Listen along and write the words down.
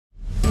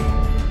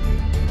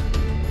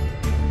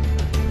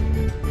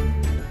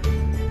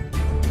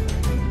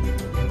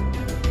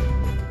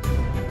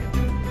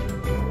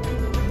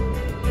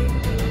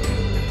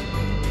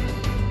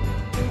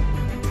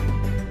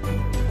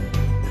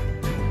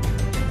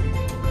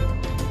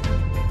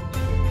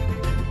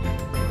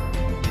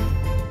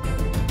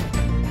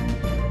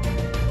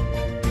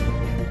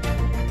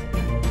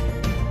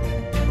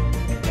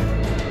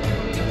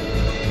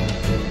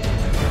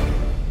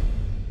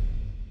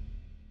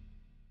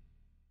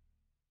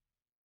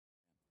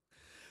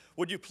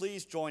Would you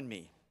please join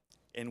me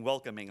in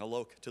welcoming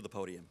Alok to the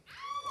podium?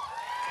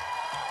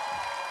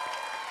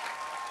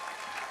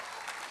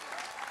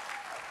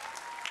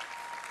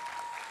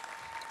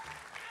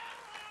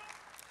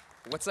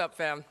 What's up,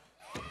 fam?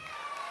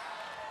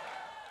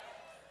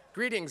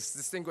 Greetings,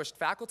 distinguished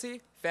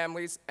faculty,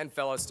 families, and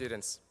fellow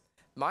students.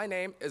 My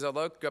name is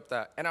Alok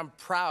Gupta, and I'm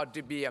proud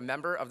to be a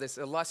member of this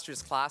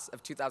illustrious class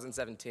of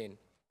 2017.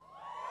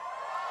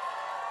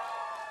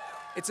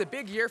 It's a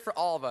big year for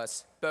all of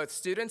us, both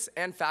students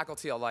and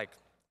faculty alike.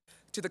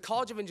 To the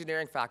College of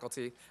Engineering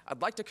faculty,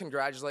 I'd like to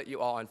congratulate you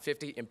all on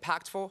 50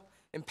 impactful,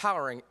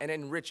 empowering, and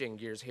enriching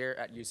years here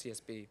at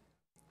UCSB.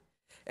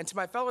 And to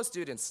my fellow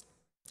students,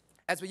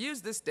 as we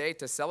use this day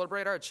to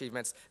celebrate our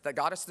achievements that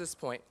got us to this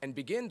point and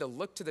begin to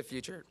look to the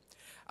future,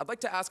 I'd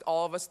like to ask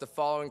all of us the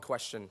following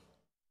question.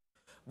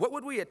 What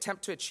would we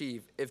attempt to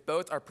achieve if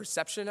both our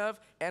perception of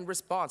and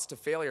response to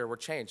failure were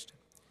changed?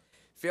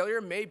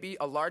 Failure may be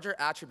a larger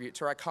attribute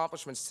to our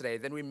accomplishments today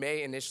than we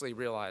may initially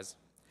realize.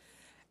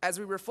 As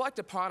we reflect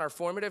upon our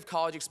formative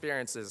college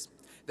experiences,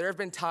 there have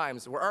been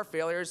times where our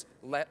failures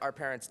let our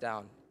parents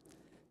down,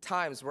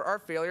 times where our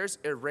failures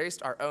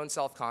erased our own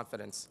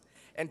self-confidence,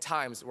 and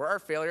times where our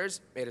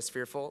failures made us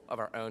fearful of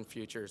our own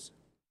futures.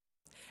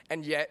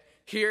 And yet,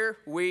 here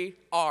we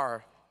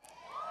are.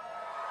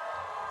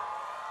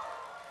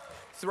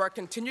 Through our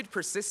continued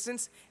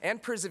persistence and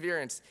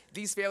perseverance,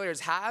 these failures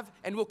have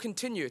and will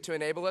continue to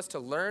enable us to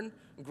learn,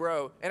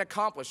 grow, and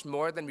accomplish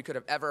more than we could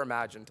have ever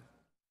imagined.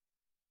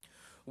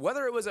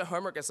 Whether it was a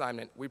homework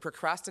assignment we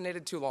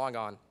procrastinated too long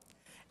on,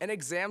 an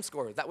exam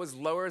score that was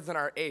lower than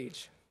our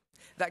age,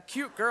 that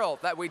cute girl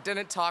that we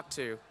didn't talk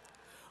to,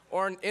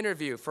 or an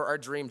interview for our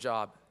dream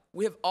job,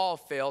 we have all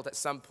failed at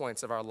some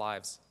points of our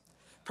lives.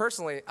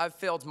 Personally, I've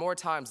failed more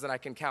times than I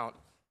can count.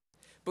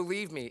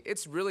 Believe me,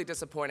 it's really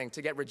disappointing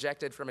to get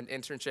rejected from an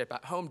internship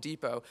at Home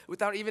Depot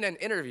without even an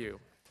interview.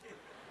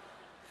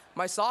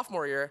 My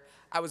sophomore year,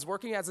 I was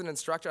working as an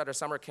instructor at a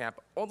summer camp,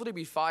 only to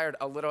be fired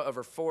a little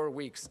over 4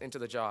 weeks into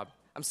the job.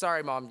 I'm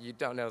sorry, Mom, you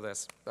don't know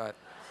this, but...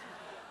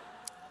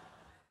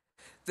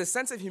 The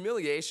sense of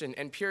humiliation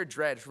and pure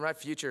dread for my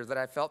future that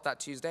I felt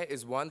that Tuesday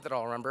is one that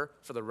I'll remember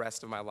for the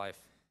rest of my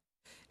life.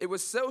 It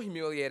was so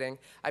humiliating,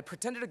 I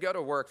pretended to go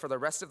to work for the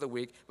rest of the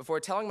week before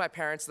telling my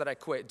parents that I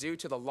quit due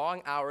to the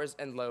long hours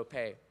and low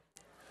pay.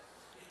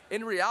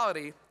 In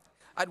reality,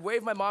 I'd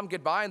wave my mom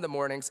goodbye in the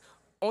mornings,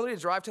 only to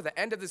drive to the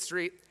end of the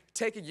street,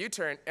 take a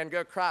U-turn, and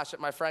go crash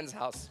at my friend's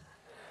house.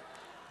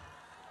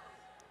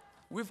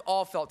 We've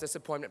all felt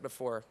disappointment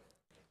before,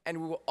 and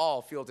we will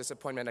all feel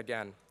disappointment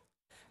again.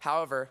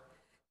 However,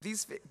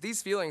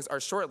 these feelings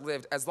are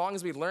short-lived as long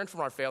as we learn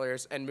from our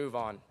failures and move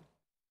on.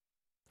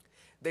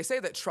 They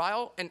say that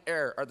trial and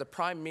error are the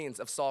prime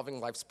means of solving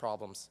life's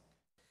problems.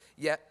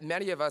 Yet,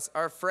 many of us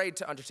are afraid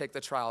to undertake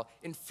the trial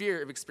in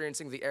fear of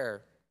experiencing the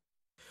error.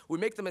 We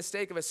make the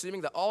mistake of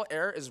assuming that all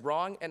error is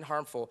wrong and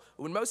harmful,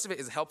 when most of it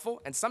is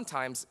helpful and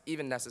sometimes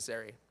even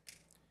necessary.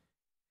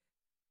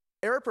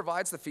 Error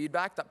provides the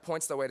feedback that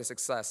points the way to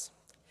success.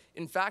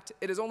 In fact,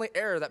 it is only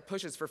error that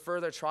pushes for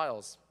further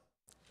trials.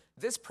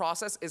 This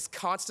process is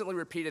constantly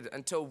repeated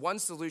until one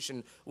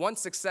solution, one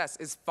success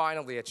is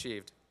finally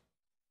achieved.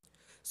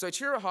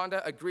 Soichiro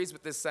Honda agrees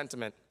with this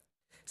sentiment,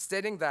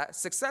 stating that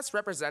success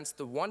represents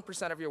the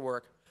 1% of your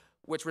work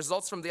which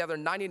results from the other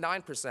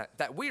 99%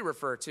 that we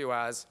refer to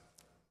as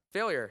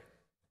failure.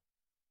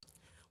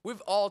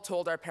 We've all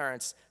told our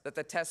parents that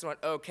the test went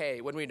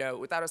okay when we know,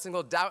 without a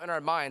single doubt in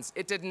our minds,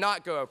 it did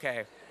not go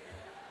okay.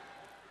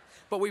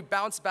 But we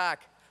bounce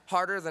back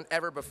harder than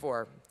ever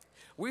before.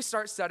 We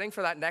start studying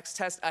for that next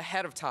test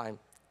ahead of time.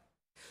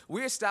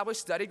 We establish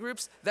study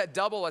groups that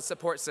double as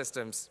support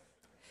systems.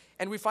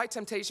 And we fight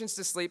temptations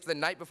to sleep the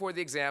night before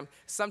the exam,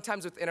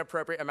 sometimes with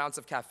inappropriate amounts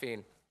of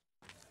caffeine.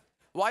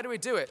 Why do we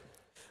do it?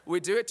 We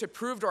do it to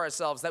prove to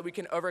ourselves that we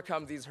can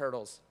overcome these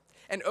hurdles.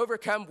 And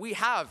overcome, we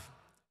have.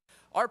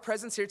 Our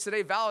presence here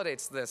today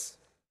validates this.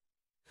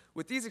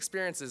 With these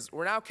experiences,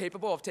 we're now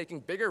capable of taking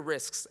bigger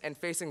risks and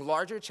facing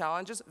larger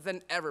challenges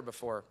than ever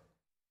before.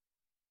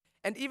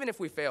 And even if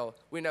we fail,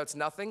 we know it's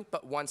nothing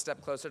but one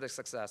step closer to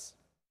success.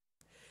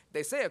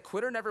 They say a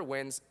quitter never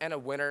wins and a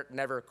winner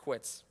never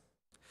quits.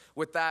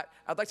 With that,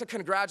 I'd like to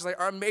congratulate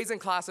our amazing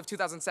class of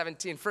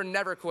 2017 for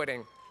never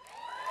quitting.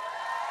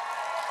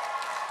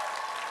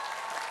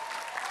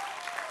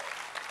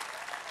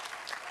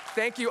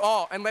 Thank you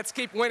all, and let's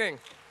keep winning.